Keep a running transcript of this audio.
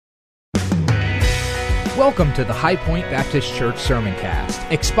Welcome to the High Point Baptist Church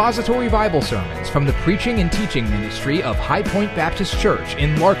Sermoncast, expository Bible sermons from the preaching and teaching ministry of High Point Baptist Church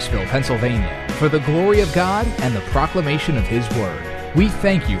in Larksville, Pennsylvania, for the glory of God and the proclamation of His Word. We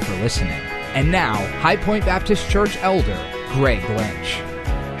thank you for listening. And now, High Point Baptist Church Elder, Greg Lynch.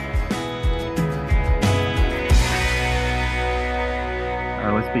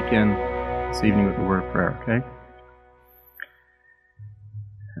 Let's begin this evening with a word of prayer, okay?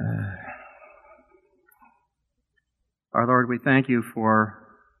 Our Lord, we thank you for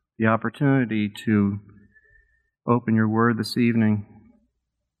the opportunity to open your word this evening.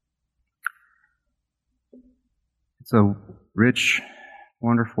 It's a rich,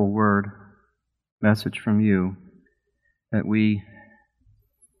 wonderful word, message from you that we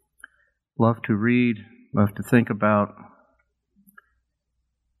love to read, love to think about,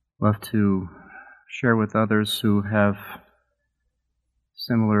 love to share with others who have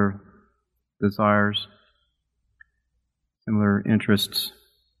similar desires, similar interests.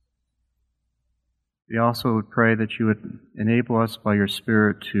 We also would pray that you would enable us by your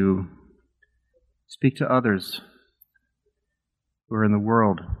Spirit to speak to others who are in the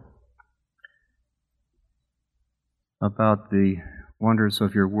world about the wonders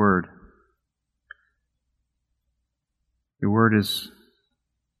of your word. Your word is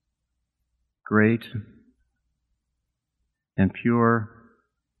great and pure,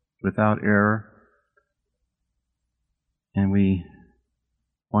 without error. And we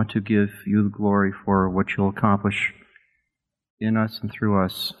want to give you the glory for what you'll accomplish in us and through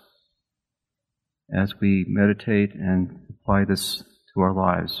us as we meditate and apply this to our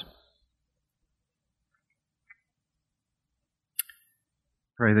lives.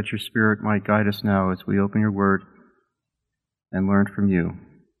 Pray that your Spirit might guide us now as we open your word and learn from you.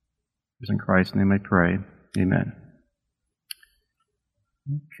 It's in Christ's name I pray. Amen.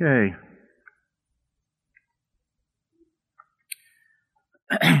 Okay.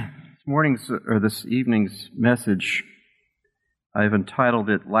 This evening's message, I've entitled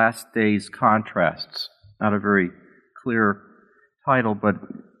it Last Days Contrasts. Not a very clear title, but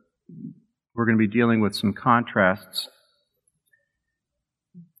we're going to be dealing with some contrasts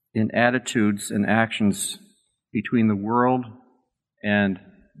in attitudes and actions between the world and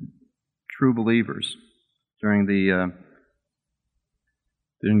true believers during the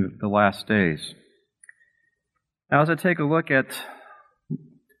last days. Now, as I take a look at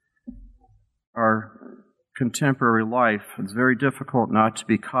our contemporary life, it's very difficult not to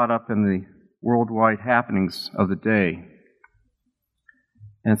be caught up in the worldwide happenings of the day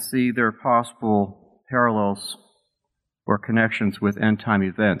and see their possible parallels or connections with end-time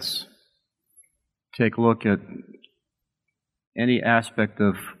events. Take a look at any aspect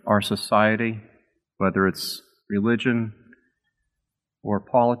of our society, whether it's religion or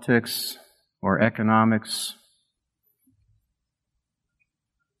politics or economics.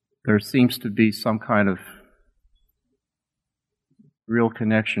 There seems to be some kind of real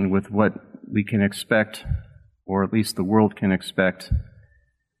connection with what we can expect, or at least the world can expect,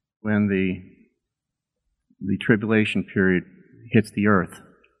 when the tribulation period hits the earth.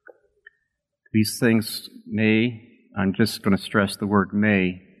 These things may, I'm just going to stress the word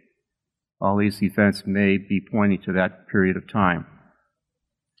may, all these events may be pointing to that period of time.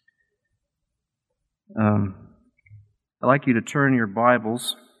 I'd like you to turn your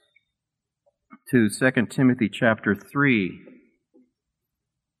Bibles to 2 Timothy chapter 3.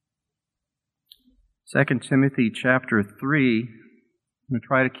 2 Timothy chapter 3. I'm going to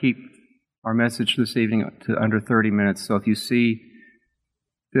try to keep our message this evening to under 30 minutes. So if you see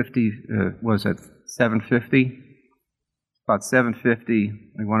 7:50? About 7:50,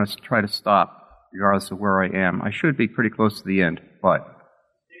 we want to try to stop, regardless of where I am. I should be pretty close to the end, but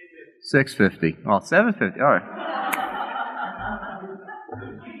 6:50. Well, 7:50. All right.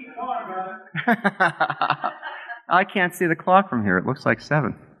 I can't see the clock from here. It looks like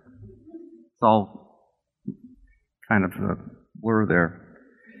 7. It's all kind of a blur there.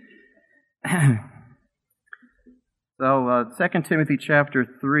 So, 2 Timothy chapter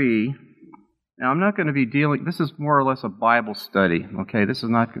 3. Now, I'm not going to be dealing, this is more or less a Bible study, okay? This is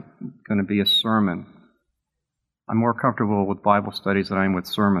not going to be a sermon. I'm more comfortable with Bible studies than I am with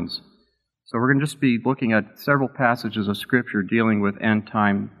sermons. So we're going to just be looking at several passages of Scripture dealing with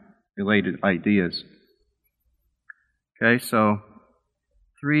end-time related ideas. Okay, so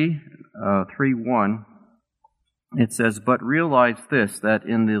 3:1, it says, "But realize this, that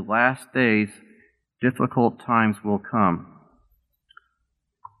in the last days difficult times will come."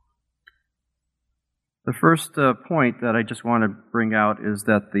 The first point that I just want to bring out is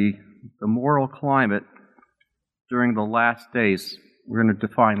that the moral climate during the last days, we're going to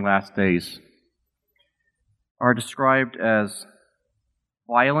define last days, are described as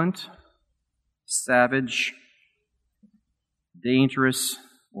violent, savage, dangerous,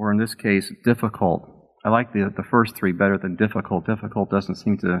 or in this case, difficult. I like the first three better than difficult. Difficult doesn't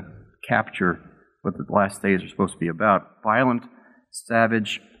seem to capture what the last days are supposed to be about. Violent,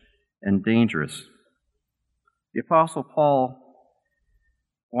 savage, and dangerous. The Apostle Paul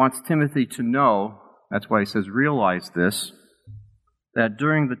wants Timothy to know, that's why he says realize this, that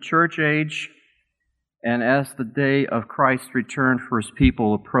during the church age and as the day of Christ's return for his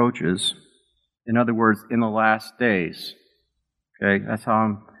people approaches, in other words, in the last days, okay, that's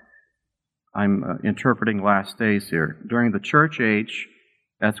how I'm interpreting last days here. During the church age,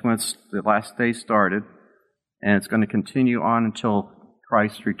 that's when the last days started, and it's going to continue on until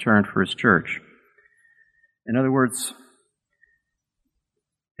Christ returned for his church. In other words,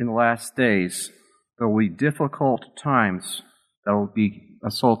 in the last days, there will be difficult times that will be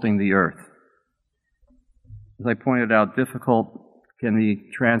assaulting the earth. As I pointed out, difficult can be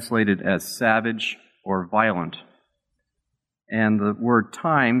translated as savage or violent. And the word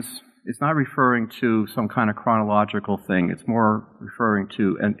times is not referring to some kind of chronological thing. It's more referring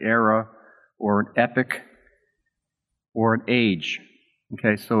to an era or an epoch or an age.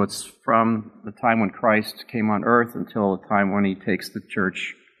 Okay, so it's from the time when Christ came on earth until the time when he takes the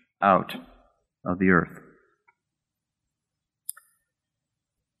church out of the earth.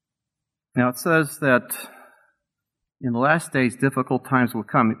 Now it says that in the last days difficult times will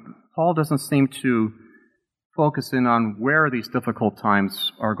come. Paul doesn't seem to focus in on where these difficult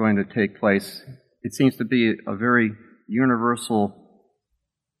times are going to take place. It seems to be a very universal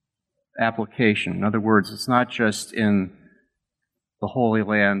application. In other words, it's not just in the Holy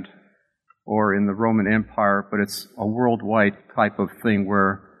Land or in the Roman Empire, but it's a worldwide type of thing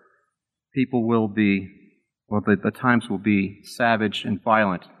where people will be, well, the times will be savage and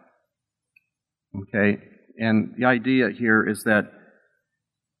violent. Okay? And the idea here is that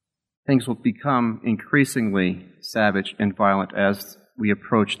things will become increasingly savage and violent as we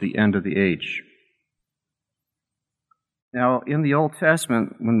approach the end of the age. Now, in the Old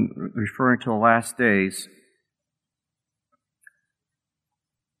Testament, when referring to the last days,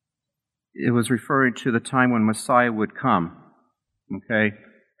 it was referring to the time when Messiah would come. Okay?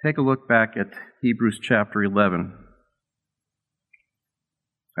 Take a look back at Hebrews chapter 11.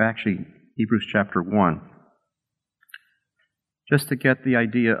 Actually, Hebrews chapter 1. Just to get the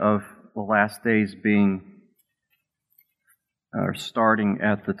idea of the last days being starting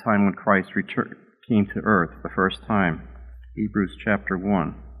at the time when Christ came to earth the first time. Hebrews chapter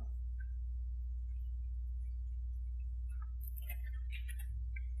 1.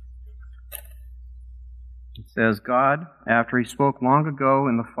 It says, God, after he spoke long ago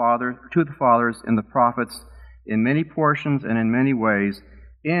to the fathers and the prophets in many portions and in many ways,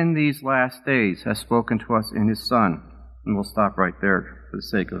 in these last days has spoken to us in his Son. And we'll stop right there for the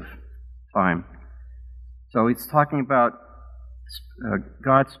sake of time. So he's talking about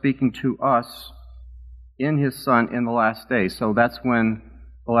God speaking to us in his Son in the last days. So that's when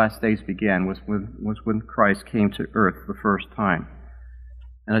the last days began, was when Christ came to earth the first time.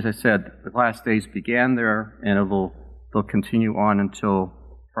 And as I said, the last days began there, and they'll continue on until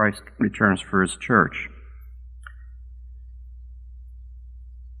Christ returns for his church.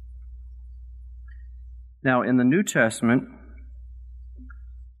 Now, in the New Testament,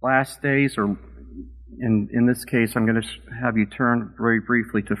 last days, or in this case, I'm going to have you turn very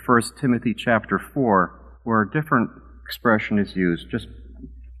briefly to 1 Timothy chapter 4, where a different expression is used. Just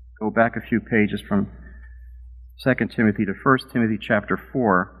go back a few pages from 2 Timothy to 1 Timothy chapter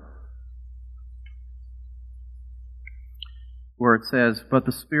 4, where it says, but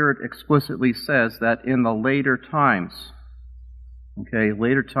the Spirit explicitly says that in the later times, okay,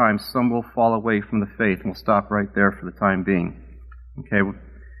 later times, some will fall away from the faith, and we'll stop right there for the time being. Okay,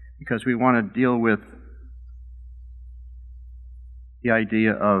 because we want to deal with the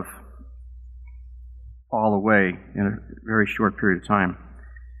idea of fall away in a very short period of time.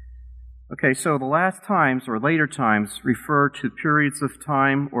 Okay, so the last times, or later times, refer to periods of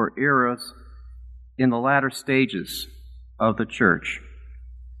time or eras in the latter stages of the church,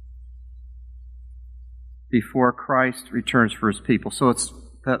 before Christ returns for his people. So it's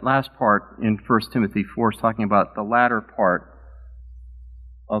that last part in 1 Timothy 4 is talking about the latter part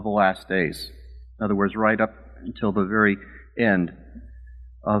of the last days. In other words, right up until the very end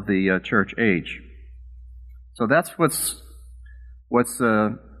of the church age. So that's what's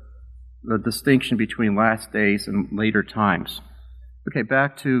the distinction between last days and later times. Okay,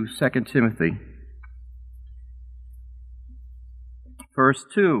 back to 2 Timothy. Verse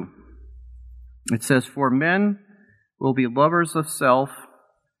 2. It says, for men will be lovers of self,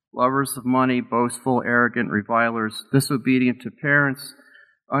 lovers of money, boastful, arrogant, revilers, disobedient to parents,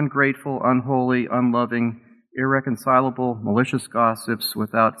 ungrateful, unholy, unloving, irreconcilable, malicious gossips,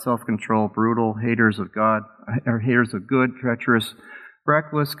 without self-control, brutal, haters of God, or haters of good, treacherous,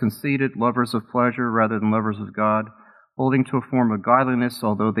 reckless, conceited, lovers of pleasure rather than lovers of God, holding to a form of godliness,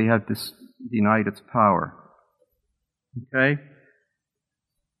 although they have denied its power. Okay?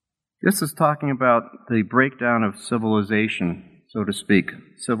 This is talking about the breakdown of civilization, so to speak.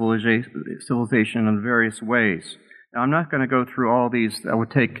 Civilization in various ways. Now, I'm not going to go through all these. That would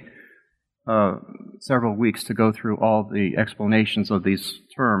take several weeks to go through all the explanations of these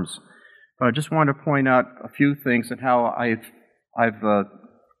terms. But I just want to point out a few things and how I've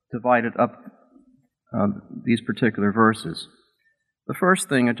divided up these particular verses. The first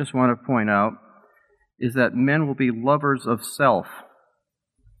thing I just want to point out is that men will be lovers of self.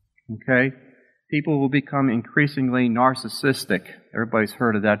 Okay? People will become increasingly narcissistic. Everybody's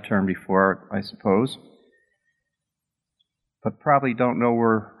heard of that term before, I suppose, but probably don't know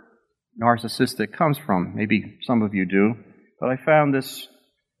where narcissistic comes from. Maybe some of you do. But I found this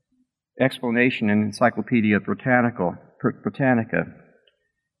explanation in Encyclopedia Britannica.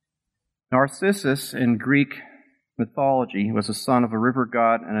 Narcissus in Greek mythology was the son of a river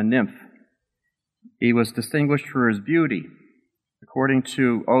god and a nymph. He was distinguished for his beauty. According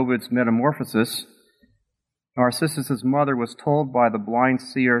to Ovid's Metamorphoses, Narcissus' mother was told by the blind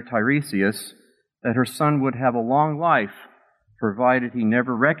seer Tiresias that her son would have a long life, provided he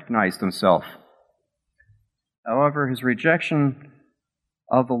never recognized himself. However, his rejection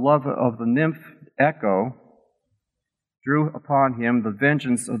of the love of the nymph Echo drew upon him the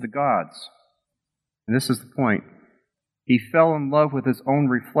vengeance of the gods. And this is the point. He fell in love with his own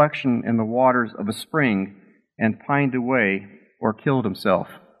reflection in the waters of a spring and pined away or killed himself.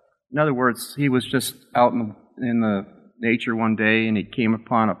 In other words, he was just out in the nature one day and he came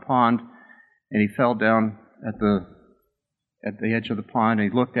upon a pond and he fell down at the edge of the pond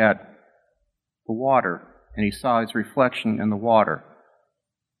and he looked at the water and he saw his reflection in the water.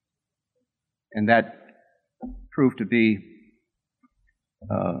 And that proved to be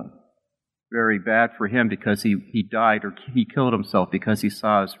very bad for him because he died or he killed himself because he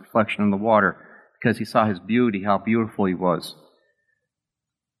saw his reflection in the water, because he saw his beauty, how beautiful he was.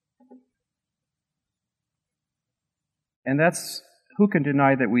 And who can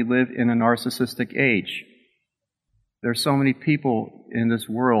deny that we live in a narcissistic age? There are so many people in this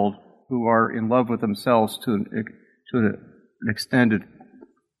world who are in love with themselves to an extended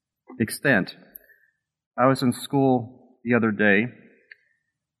extent. I was in school the other day,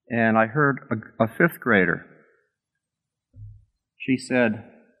 and I heard a fifth grader. She said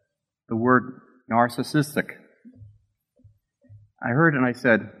the word narcissistic. I heard it and I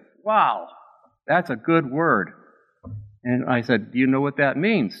said, wow, that's a good word. And I said, do you know what that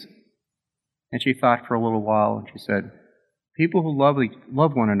means? And she thought for a little while, and she said, people who love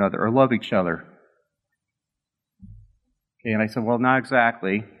one another or love each other. Okay, and I said, well, not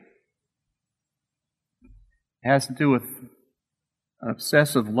exactly. It has to do with an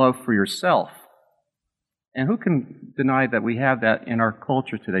obsessive love for yourself. And who can deny that we have that in our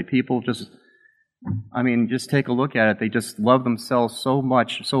culture today? People just take a look at it. They just love themselves so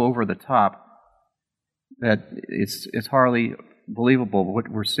much, so over the top, that it's hardly believable what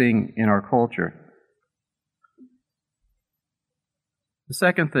we're seeing in our culture. The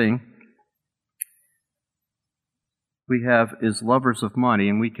second thing we have is lovers of money,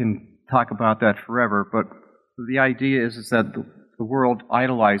 and we can talk about that forever, but the idea is that the world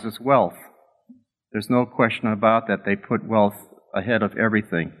idolizes wealth. There's no question about that. They put wealth ahead of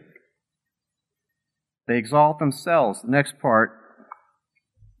everything. They exalt themselves. The next part,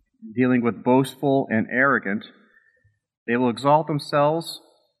 dealing with boastful and arrogant, they will exalt themselves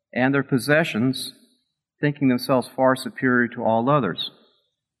and their possessions, thinking themselves far superior to all others,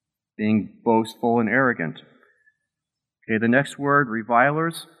 being boastful and arrogant. Okay, the next word,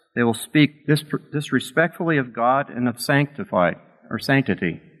 revilers, they will speak disrespectfully of God and of sanctity,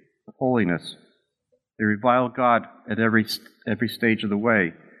 of holiness. They revile God at every stage of the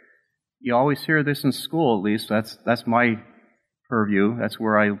way. You always hear this in school, at least. That's my purview. That's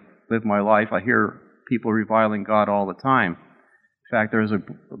where I live my life. I hear people reviling God all the time. In fact, there was a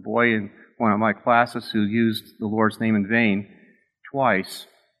boy in one of my classes who used the Lord's name in vain twice.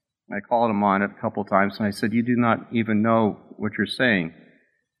 I called him on it a couple times, and I said, you do not even know what you're saying,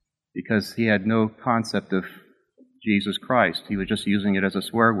 because he had no concept of Jesus Christ. He was just using it as a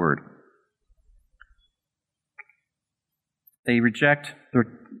swear word. They reject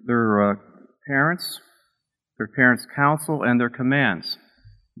their parents' counsel, and their commands.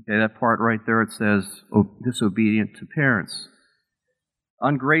 Okay, that part right there, it says, disobedient to parents.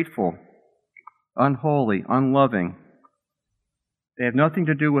 ungrateful, unholy, unloving. They have nothing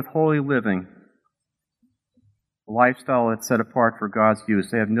to do with holy living, a lifestyle that's set apart for God's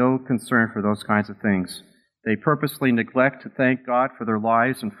use. They have no concern for those kinds of things. They purposely neglect to thank God for their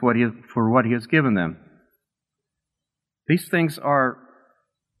lives and for what He has given them. These things are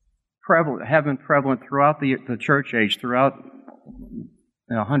prevalent, have been prevalent throughout the church age, throughout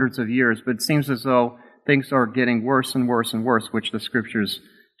hundreds of years, but it seems as though things are getting worse and worse and worse, which the Scriptures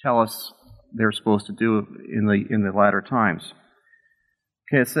tell us they're supposed to do in the latter times.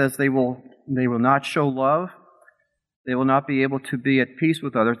 Okay, it says they will not show love. They will not be able to be at peace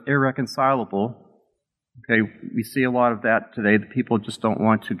with others, irreconcilable. Okay, we see a lot of that today, that people just don't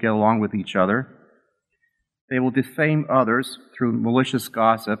want to get along with each other. They will defame others through malicious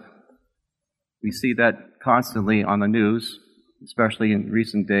gossip. We see that constantly on the news, especially in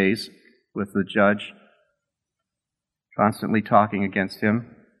recent days, with the judge constantly talking against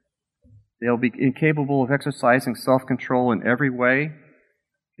him. They'll be incapable of exercising self-control in every way.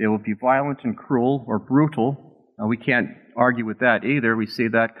 They will be violent and cruel or brutal. Now, we can't argue with that either. We see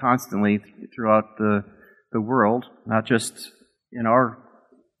that constantly throughout the world, not just in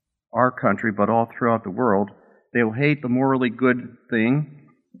our country, but all throughout the world. They will hate the morally good thing.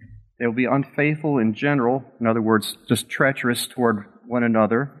 They will be unfaithful in general, in other words, just treacherous toward one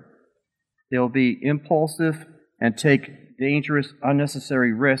another. They will be impulsive and take dangerous,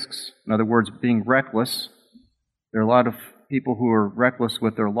 unnecessary risks, in other words, being reckless. There are a lot of people who are reckless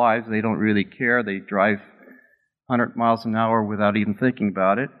with their lives. They don't really care. They drive 100 miles an hour without even thinking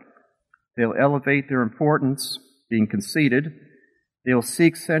about it. They'll elevate their importance, being conceited. They'll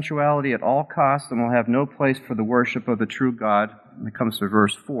seek sensuality at all costs and will have no place for the worship of the true God. And it comes to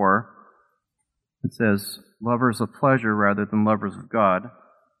verse 4. It says, lovers of pleasure rather than lovers of God.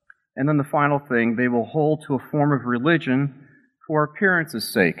 And then the final thing, they will hold to a form of religion for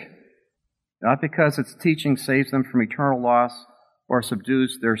appearance's sake, not because its teaching saves them from eternal loss or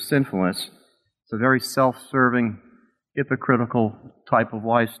subdues their sinfulness. It's a very self-serving, hypocritical type of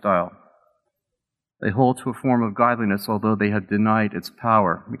lifestyle. They hold to a form of godliness, although they have denied its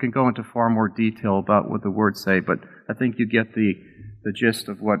power. We can go into far more detail about what the words say, but I think you get the gist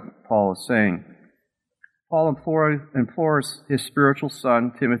of what Paul is saying. Paul implores his spiritual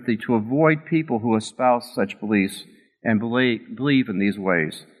son, Timothy, to avoid people who espouse such beliefs and believe in these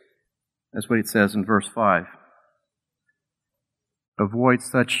ways. That's what it says in verse 5. Avoid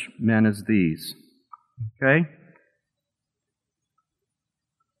such men as these. Okay?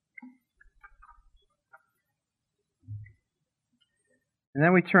 And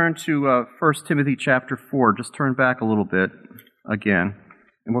then we turn to 1 Timothy chapter 4. Just turn back a little bit again.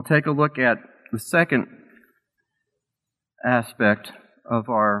 And we'll take a look at the second aspect of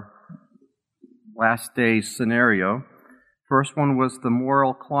our last days scenario. First one was the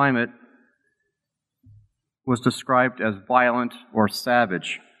moral climate was described as violent or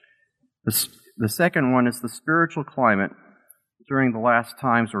savage. The second one is the spiritual climate during the last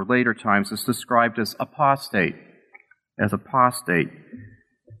times or later times is described as apostate.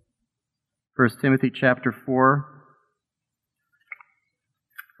 1 Timothy chapter 4,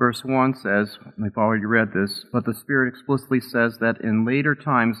 verse 1 says, we've already read this, but the Spirit explicitly says that in later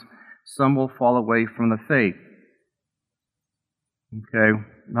times some will fall away from the faith. Okay, I'm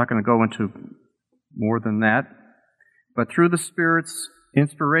not going to go into more than that. But through the Spirit's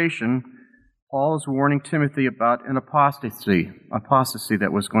inspiration, Paul is warning Timothy about an apostasy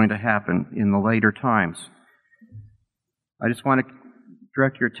that was going to happen in the later times. I just want to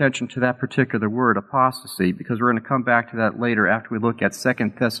direct your attention to that particular word, apostasy, because we're going to come back to that later after we look at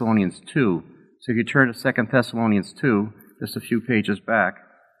 2 Thessalonians 2. So if you turn to 2 Thessalonians 2, just a few pages back.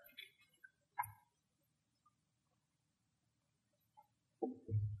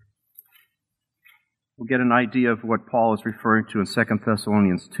 We'll get an idea of what Paul is referring to in 2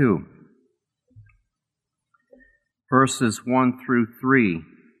 Thessalonians 2. Verses 1 through 3.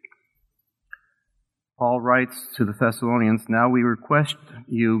 Paul writes to the Thessalonians, "Now we request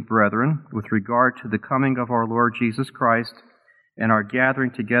you, brethren, with regard to the coming of our Lord Jesus Christ and our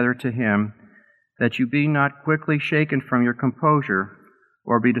gathering together to Him, that you be not quickly shaken from your composure,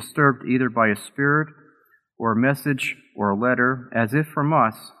 or be disturbed either by a spirit, or a message, or a letter, as if from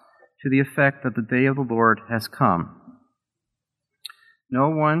us, to the effect that the day of the Lord has come.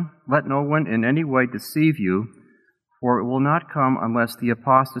 Let no one in any way deceive you, for it will not come unless the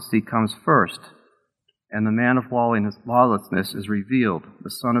apostasy comes first, and the man of lawlessness is revealed,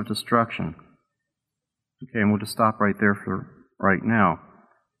 the son of destruction." Okay, and we'll just stop right there for right now.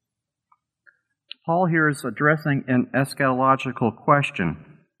 Paul here is addressing an eschatological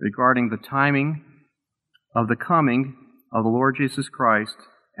question regarding the timing of the coming of the Lord Jesus Christ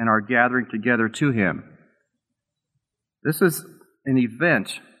and are gathering together to him. This is an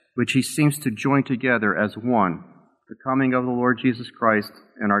event which he seems to join together as one, the coming of the Lord Jesus Christ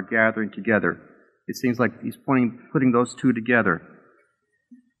and our gathering together. It seems like he's putting those two together.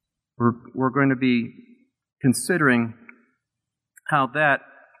 We're going to be considering how that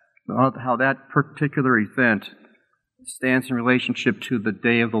particular event stands in relationship to the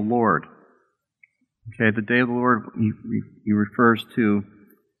day of the Lord. Okay, the day of the Lord he refers to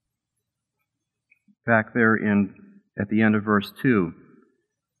back there at the end of verse 2.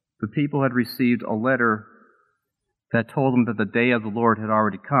 The people had received a letter that told them that the day of the Lord had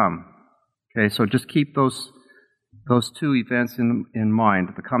already come. Okay, so just keep those two events in mind.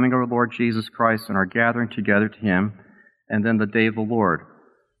 The coming of our Lord Jesus Christ and our gathering together to him, and then the day of the Lord.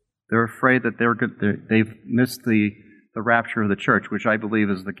 They're afraid that they've missed the rapture of the church, which I believe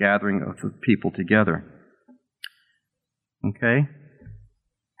is the gathering of the people together. Okay?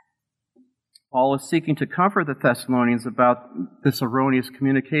 Paul is seeking to comfort the Thessalonians about this erroneous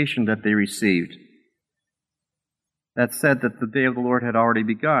communication that they received that said that the day of the Lord had already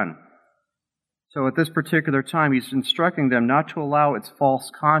begun. So at this particular time, he's instructing them not to allow its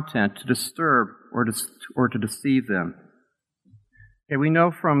false content to disturb or to deceive them. Okay, we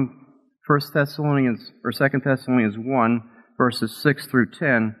know from 2 Thessalonians 1, verses 6 through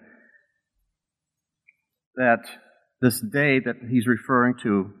 10, that this day that he's referring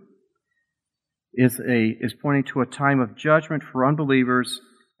to is pointing to a time of judgment for unbelievers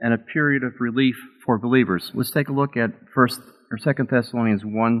and a period of relief for believers. Let's take a look at 2 Thessalonians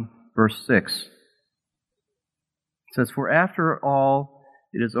 1, verse 6. It says, "For after all,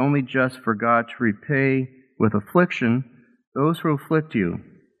 it is only just for God to repay with affliction those who afflict you,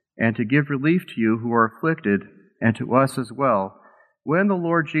 and to give relief to you who are afflicted, and to us as well, when the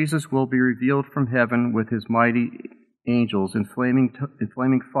Lord Jesus will be revealed from heaven with his mighty angels in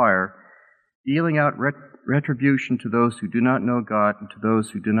flaming fire, dealing out retribution to those who do not know God and to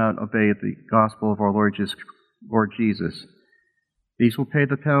those who do not obey the gospel of our Lord Jesus. These will pay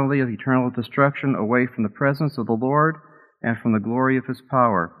the penalty of eternal destruction away from the presence of the Lord and from the glory of his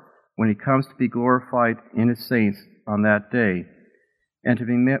power, when he comes to be glorified in his saints on that day, and to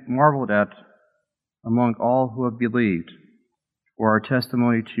be marveled at among all who have believed, for our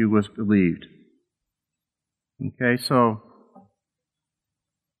testimony to you was believed." Okay, so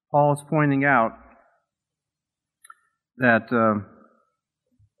Paul is pointing out that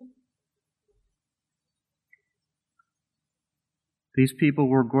these people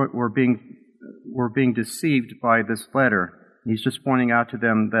were being deceived by this letter. He's just pointing out to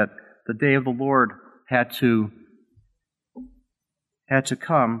them that the day of the Lord had to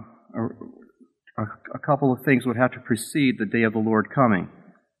come. A couple of things would have to precede the day of the Lord coming.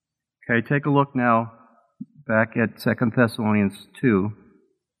 Okay, take a look now back at 2 Thessalonians 2.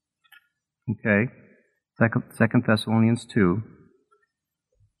 Okay, 2 Thessalonians 2.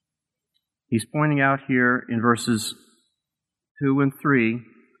 He's pointing out here in verses 2 and 3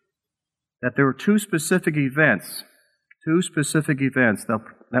 that there were two specific events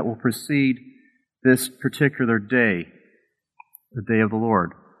that will precede this particular day, the day of the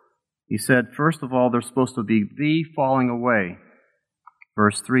Lord. He said, first of all, there's supposed to be the falling away.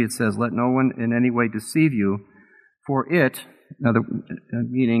 Verse 3, it says, "Let no one in any way deceive you, for it,"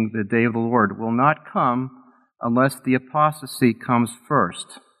 meaning the day of the Lord, "will not come unless the apostasy comes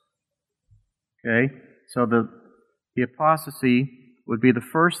first." Okay? So the apostasy would be the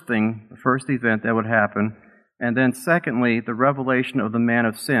first event that would happen. And then secondly, the revelation of the man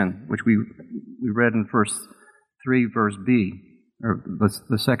of sin, which we read in verse 3, verse B, or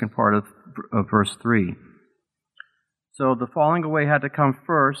the second part of verse 3. So the falling away had to come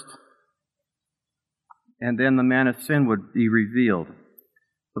first, and then the man of sin would be revealed.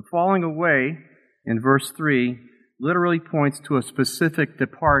 The falling away in verse 3 literally points to a specific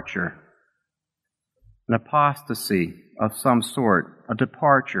departure, an apostasy of some sort, a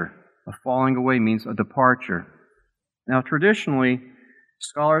departure. A falling away means a departure. Now, traditionally,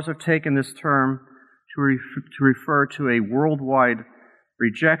 scholars have taken this term to refer to a worldwide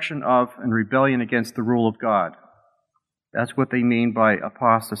rejection of and rebellion against the rule of God. That's what they mean by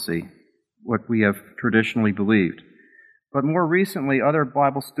apostasy, what we have traditionally believed. But more recently, other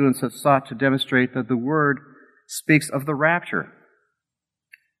Bible students have sought to demonstrate that the word speaks of the rapture,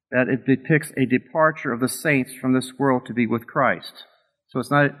 that it depicts a departure of the saints from this world to be with Christ. So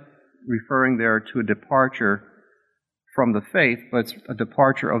it's not referring there to a departure from the faith, but it's a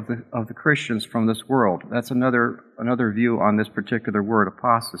departure of the Christians from this world. That's another view on this particular word,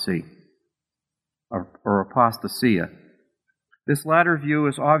 apostasy, or apostasia. This latter view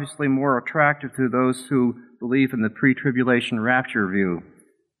is obviously more attractive to those who believe in the pre-tribulation rapture view.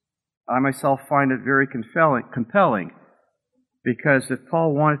 I myself find it very compelling because if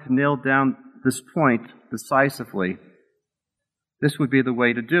Paul wanted to nail down this point decisively, this would be the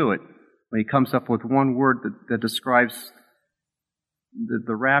way to do it. When he comes up with one word that describes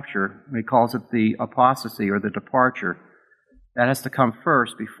the rapture, he calls it the apostasy or the departure. That has to come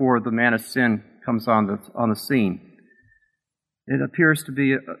first before the man of sin comes on the scene. It appears to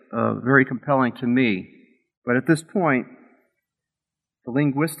be very compelling to me. But at this point, the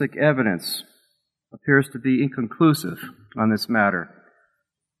linguistic evidence appears to be inconclusive on this matter.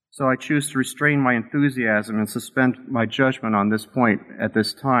 So I choose to restrain my enthusiasm and suspend my judgment on this point at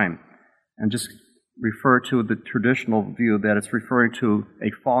this time, and just refer to the traditional view that it's referring to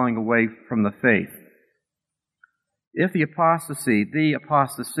a falling away from the faith. If the apostasy, the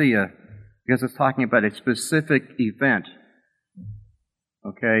apostasia, because it's talking about a specific event,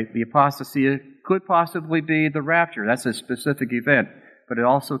 okay, the apostasia could possibly be the rapture. That's a specific event. But it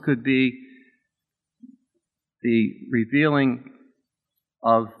also could be the revealing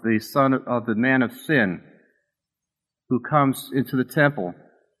of the son of the man of sin who comes into the temple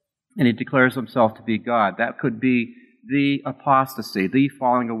and he declares himself to be God. That could be the apostasy, the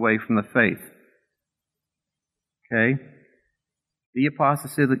falling away from the faith. Okay? The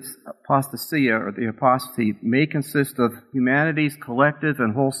apostasia or the apostasy may consist of humanity's collective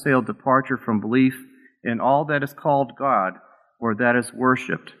and wholesale departure from belief in all that is called God or that is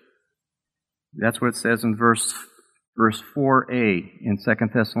worshipped. That's what it says in verse 4a in 2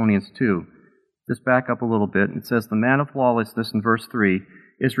 Thessalonians 2. Just back up a little bit. It says, the man of lawlessness in verse 3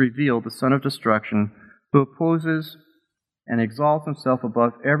 is revealed, the son of destruction, who opposes and exalts himself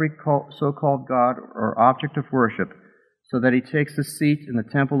above every so-called God or object of worship, so that he takes his seat in the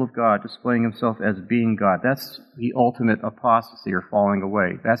temple of God, displaying himself as being God. That's the ultimate apostasy or falling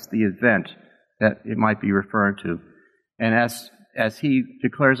away. That's the event that it might be referring to. And as he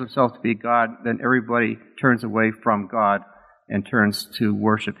declares himself to be God, then everybody turns away from God and turns to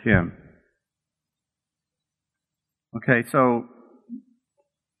worship him. Okay, so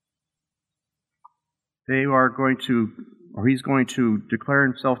he's going to declare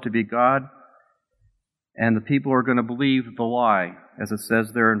himself to be God, and the people are going to believe the lie, as it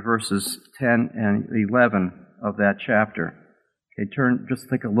says there in verses 10 and 11 of that chapter. Okay, just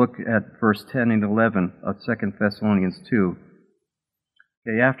take a look at verse 10 and 11 of 2 Thessalonians 2.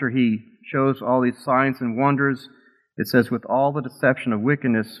 Okay, after he shows all these signs and wonders, it says, with all the deception of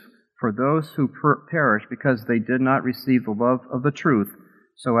wickedness for those who perish because they did not receive the love of the truth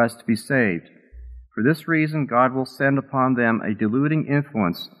so as to be saved. For this reason, God will send upon them a deluding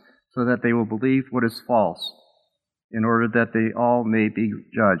influence so that they will believe what is false, in order that they all may be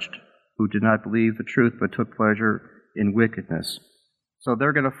judged, who did not believe the truth but took pleasure in wickedness. So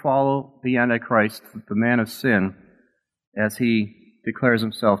they're going to follow the Antichrist, the man of sin, as he declares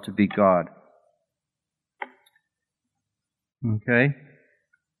himself to be God. Okay?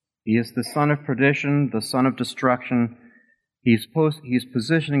 He is the son of perdition, the son of destruction. He's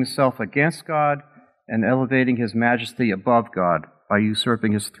positioning himself against God and elevating his majesty above God by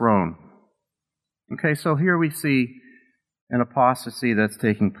usurping his throne. Okay, so here we see an apostasy that's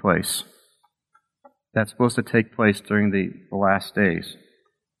taking place. That's supposed to take place during the last days.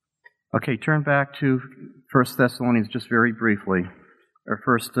 Okay, turn back to 1 Thessalonians just very briefly, or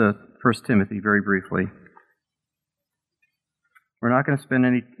 1 Timothy very briefly. We're not going to spend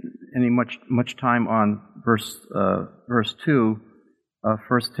any much time on verse 2 of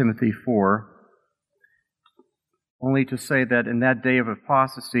 1 Timothy 4. Only to say that in that day of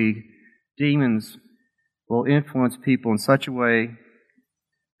apostasy, demons will influence people in such a way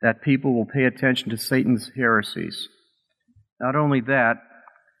that people will pay attention to Satan's heresies. Not only that,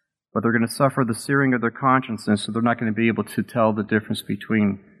 but they're going to suffer the searing of their consciences, so they're not going to be able to tell the difference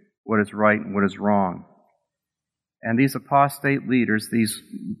between what is right and what is wrong. And these apostate leaders, these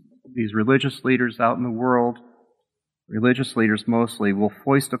religious leaders out in the world, religious leaders mostly, will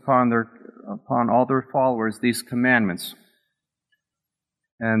foist upon all their followers these commandments.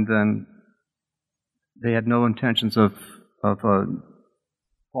 And then they had no intentions of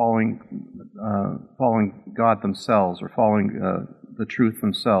following God themselves or following the truth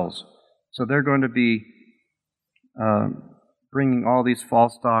themselves. So they're going to be bringing all these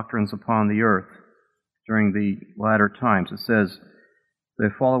false doctrines upon the earth during the latter times. It says, they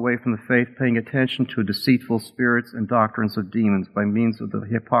fall away from the faith, paying attention to deceitful spirits and doctrines of demons by means of the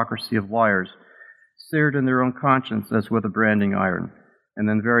hypocrisy of liars, seared in their own conscience as with a branding iron. And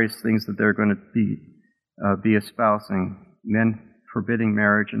then various things that they're going to be espousing, men forbidding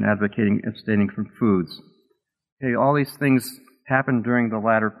marriage and advocating abstaining from foods. Okay, all these things happen during the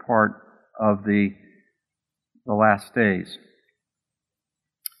latter part of the the last days.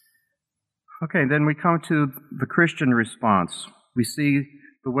 Okay, then we come to the Christian response. We see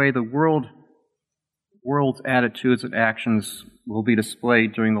the way the world's attitudes and actions will be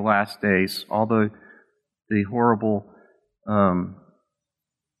displayed during the last days, all the horrible,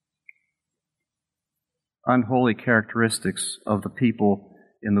 unholy characteristics of the people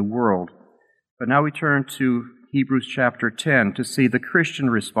in the world. But now we turn to Hebrews chapter 10 to see the Christian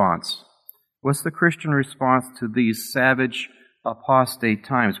response. What's the Christian response to these savage, apostate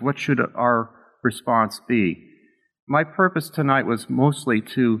times? What should our response be? My purpose tonight was mostly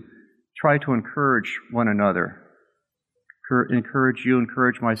to try to encourage one another, encourage you,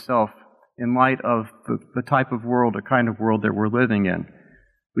 encourage myself, in light of the type of world, the kind of world that we're living in.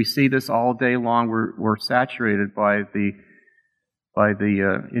 We see this all day long. We're saturated by the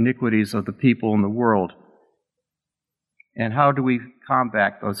iniquities of the people in the world. And how do we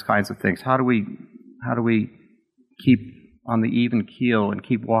combat those kinds of things? How do we keep on the even keel and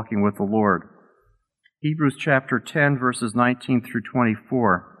keep walking with the Lord? Hebrews chapter 10, verses 19 through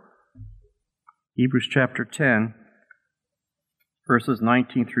 24. Hebrews chapter 10, verses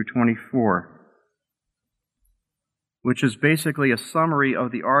 19 through 24, which is basically a summary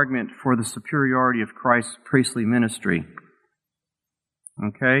of the argument for the superiority of Christ's priestly ministry.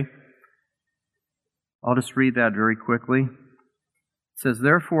 Okay? I'll just read that very quickly. It says,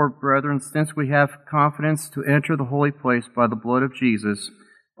 "Therefore, brethren, since we have confidence to enter the holy place by the blood of Jesus,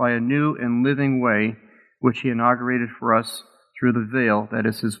 by a new and living way, which he inaugurated for us through the veil, that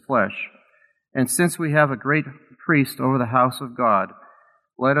is his flesh. And since we have a great priest over the house of God,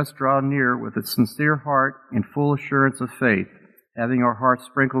 let us draw near with a sincere heart in full assurance of faith, having our hearts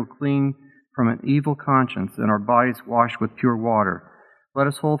sprinkled clean from an evil conscience and our bodies washed with pure water. Let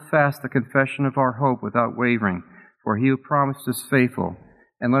us hold fast the confession of our hope without wavering, for he who promised is faithful.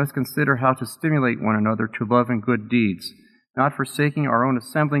 And let us consider how to stimulate one another to love and good deeds, not forsaking our own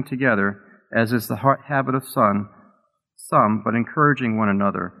assembling together, as is the habit of some, but encouraging one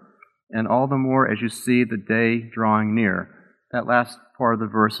another, and all the more as you see the day drawing near." That last part of the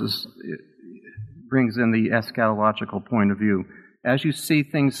verses brings in the eschatological point of view. As you see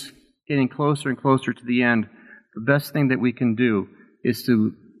things getting closer and closer to the end, the best thing that we can do is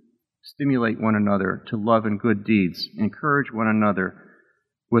to stimulate one another to love and good deeds, encourage one another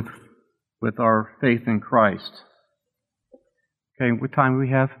with our faith in Christ. Okay, what time do we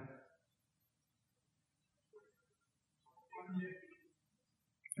have?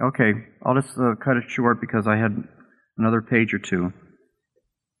 Okay, I'll just cut it short because I had another page or two.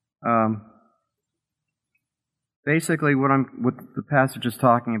 Basically, what the passage is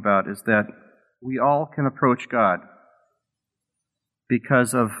talking about is that we all can approach God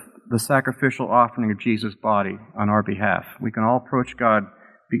because of the sacrificial offering of Jesus' body on our behalf. We can all approach God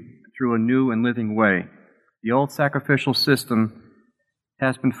through a new and living way. The old sacrificial system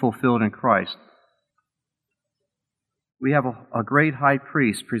has been fulfilled in Christ. We have a great high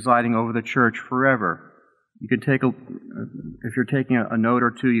priest presiding over the church forever. You can take if you're taking a note or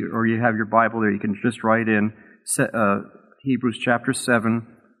two, or you have your Bible there, you can just write in Hebrews chapter 7,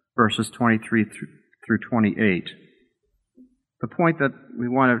 verses 23 through 28. The point that we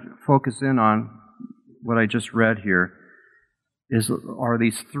want to focus in on, what I just read here, are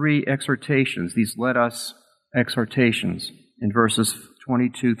these three exhortations, these let us exhortations in verses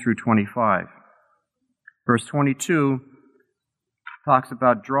 22 through 25. Verse 22 talks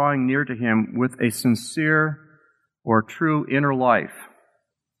about drawing near to him with a sincere or true inner life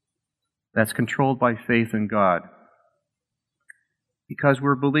that's controlled by faith in God. Because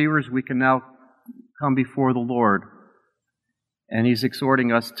we're believers, we can now come before the Lord, and he's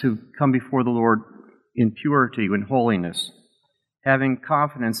exhorting us to come before the Lord in purity and holiness, having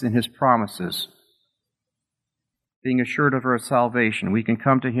confidence in his promises, being assured of our salvation. We can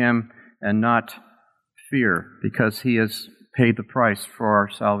come to him and not fear, because he has paid the price for our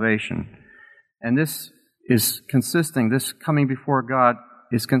salvation. And this coming before God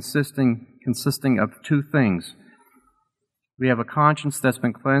is consisting of two things. We have a conscience that's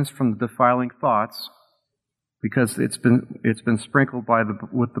been cleansed from the defiling thoughts, because it's been sprinkled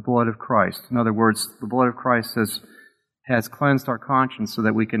with the blood of Christ. In other words, the blood of Christ has cleansed our conscience so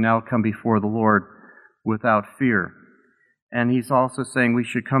that we can now come before the Lord without fear. And he's also saying we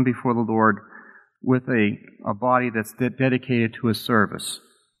should come before the Lord with a body that's dedicated to his service.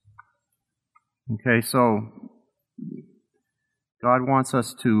 Okay, so God wants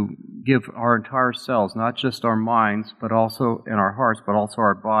us to give our entire selves, not just our minds, but also in our hearts, but also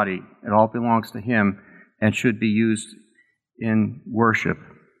our body. It all belongs to him and should be used in worship.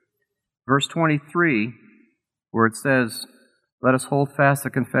 Verse 23, where it says, "Let us hold fast the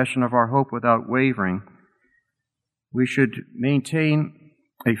confession of our hope without wavering." We should maintain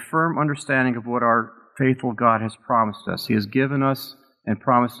a firm understanding of what our faithful God has promised us. He has given us and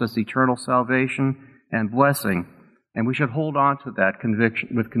promised us eternal salvation and blessing, and we should hold on to that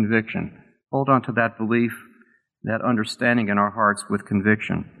conviction. Hold on to that belief, that understanding in our hearts with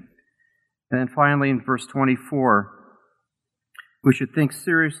conviction. And then finally, in verse 24, we should think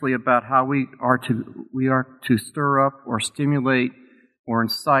seriously about how we are to stir up or stimulate or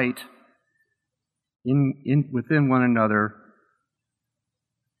incite within one another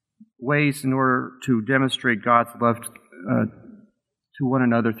ways in order to demonstrate God's love to one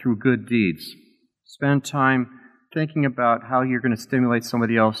another through good deeds. Spend time thinking about how you're going to stimulate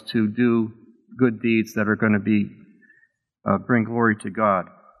somebody else to do good deeds that are going to bring glory to God.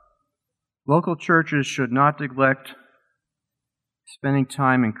 Local churches should not neglect spending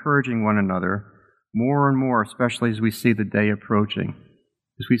time encouraging one another more and more, especially as we see the day approaching.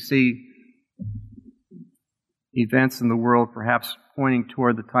 As we see events in the world perhaps pointing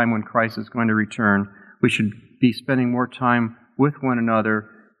toward the time when Christ is going to return, we should be spending more time with one another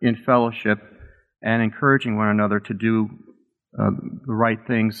in fellowship and encouraging one another to do the right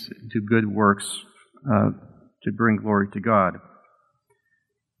things, do good works to bring glory to God.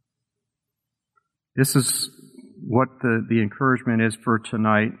 This is what the encouragement is for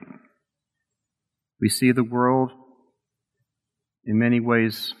tonight. We see the world in many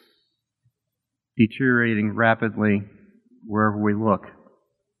ways deteriorating rapidly wherever we look.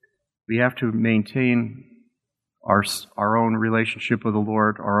 We have to maintain our own relationship with the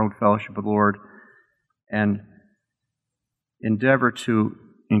Lord, our own fellowship with the Lord, and endeavor to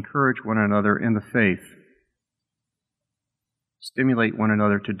encourage one another in the faith. Stimulate one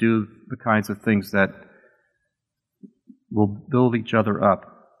another to do the kinds of things that will build each other up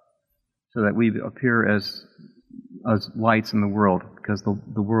so that we appear as lights in the world, because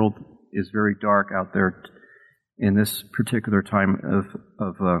the world is very dark out there in this particular time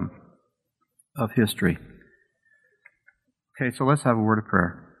of history. Okay, so let's have a word of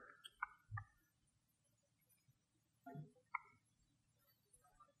prayer.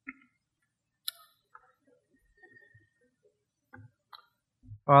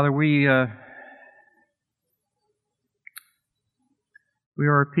 Father, we are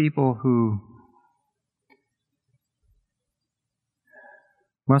a people who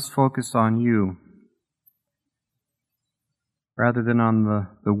must focus on you rather than on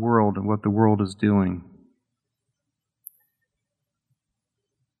the world and what the world is doing.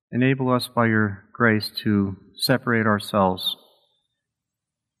 Enable us by your grace to separate ourselves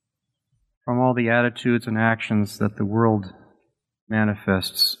from all the attitudes and actions that the world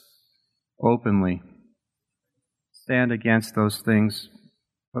manifests openly. Stand against those things,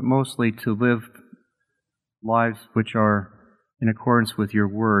 but mostly to live lives which are in accordance with your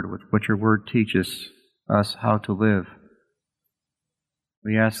word, with what your word teaches us how to live.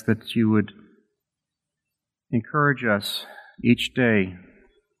 We ask that you would encourage us each day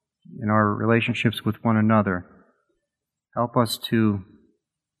in our relationships with one another. Help us to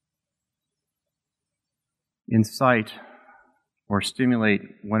incite or stimulate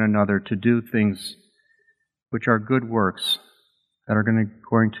one another to do things which are good works that are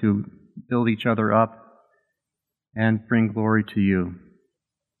going to build each other up and bring glory to you.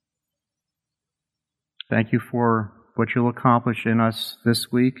 Thank you for what you'll accomplish in us this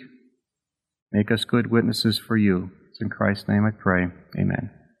week. Make us good witnesses for you. It's in Christ's name I pray.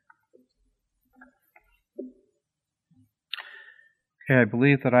 Amen. Okay, I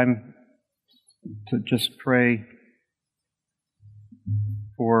believe that I'm to just pray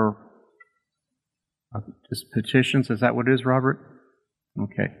for just petitions. Is that what it is, Robert?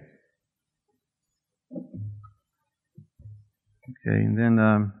 Okay. Okay, and then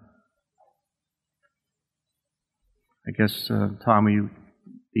I guess, Tom, you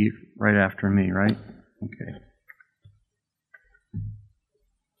be right after me, right? Okay.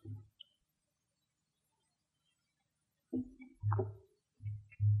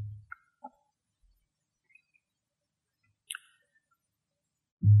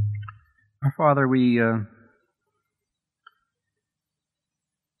 Our Father, we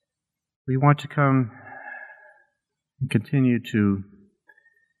want to come and continue to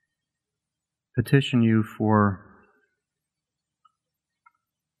petition you for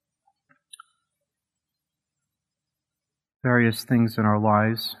various things in our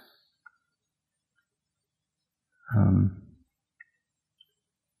lives.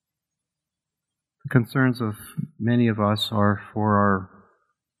 The concerns of many of us are for our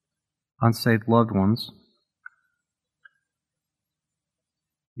unsaved loved ones.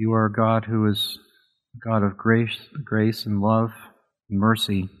 You are a God who is a God of grace and love and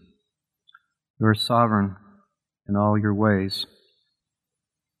mercy. You are sovereign in all your ways.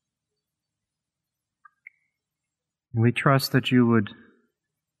 And we trust that you would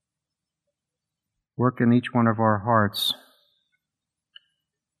work in each one of our hearts.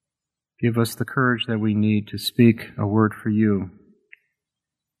 Give us the courage that we need to speak a word for you.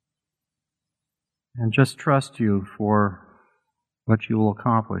 And just trust you for what you will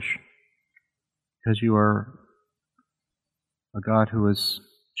accomplish, because you are a God who is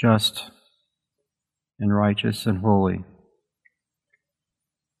just and righteous and holy.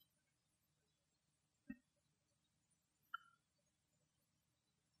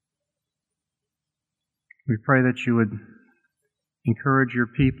 We pray that you would encourage your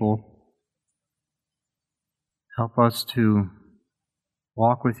people, help us to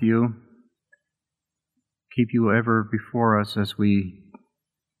walk with you, keep you ever before us as we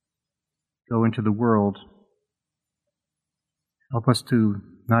go into the world. Help us to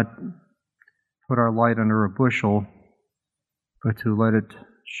not put our light under a bushel, but to let it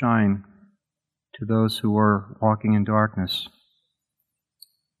shine to those who are walking in darkness.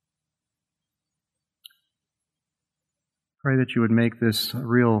 Pray that you would make this a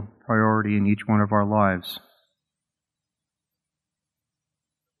real priority in each one of our lives,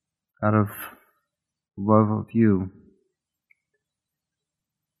 out of love of you,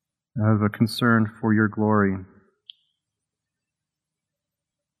 out of a concern for your glory,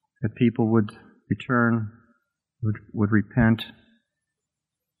 that people would return, would repent,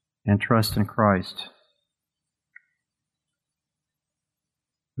 and trust in Christ.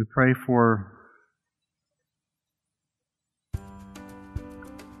 We pray for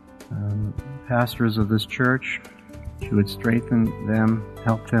pastors of this church. You would strengthen them,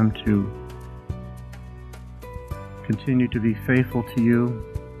 help them to continue to be faithful to you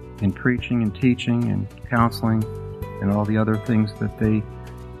in preaching and teaching and counseling and all the other things that they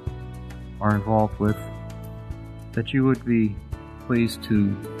are involved with. That you would be pleased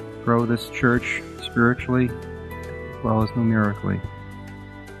to grow this church spiritually as well as numerically.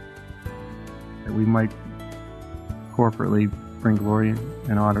 That we might corporately bring glory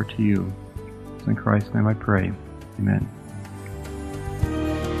and honor to you. In Christ's name I pray. Amen.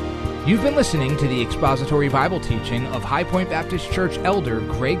 You've been listening to the expository Bible teaching of High Point Baptist Church Elder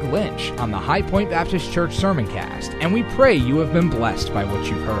Greg Lynch on the High Point Baptist Church Sermoncast, and we pray you have been blessed by what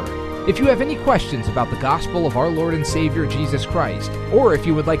you've heard. If you have any questions about the gospel of our Lord and Savior Jesus Christ, or if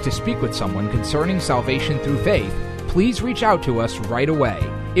you would like to speak with someone concerning salvation through faith, please reach out to us right away.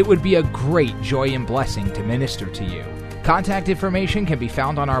 It would be a great joy and blessing to minister to you. Contact information can be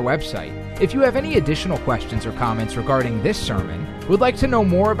found on our website. If you have any additional questions or comments regarding this sermon, would like to know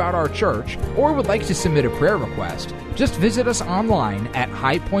more about our church, or would like to submit a prayer request, just visit us online at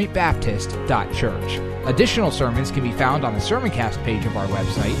highpointbaptist.church. Additional sermons can be found on the Sermoncast page of our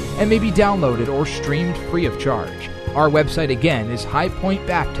website and may be downloaded or streamed free of charge. Our website again is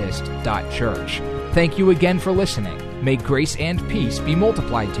highpointbaptist.church. Thank you again for listening. May grace and peace be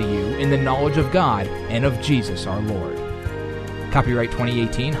multiplied to you in the knowledge of God and of Jesus our Lord. Copyright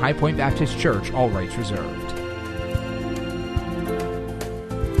 2018, High Point Baptist Church, all rights reserved.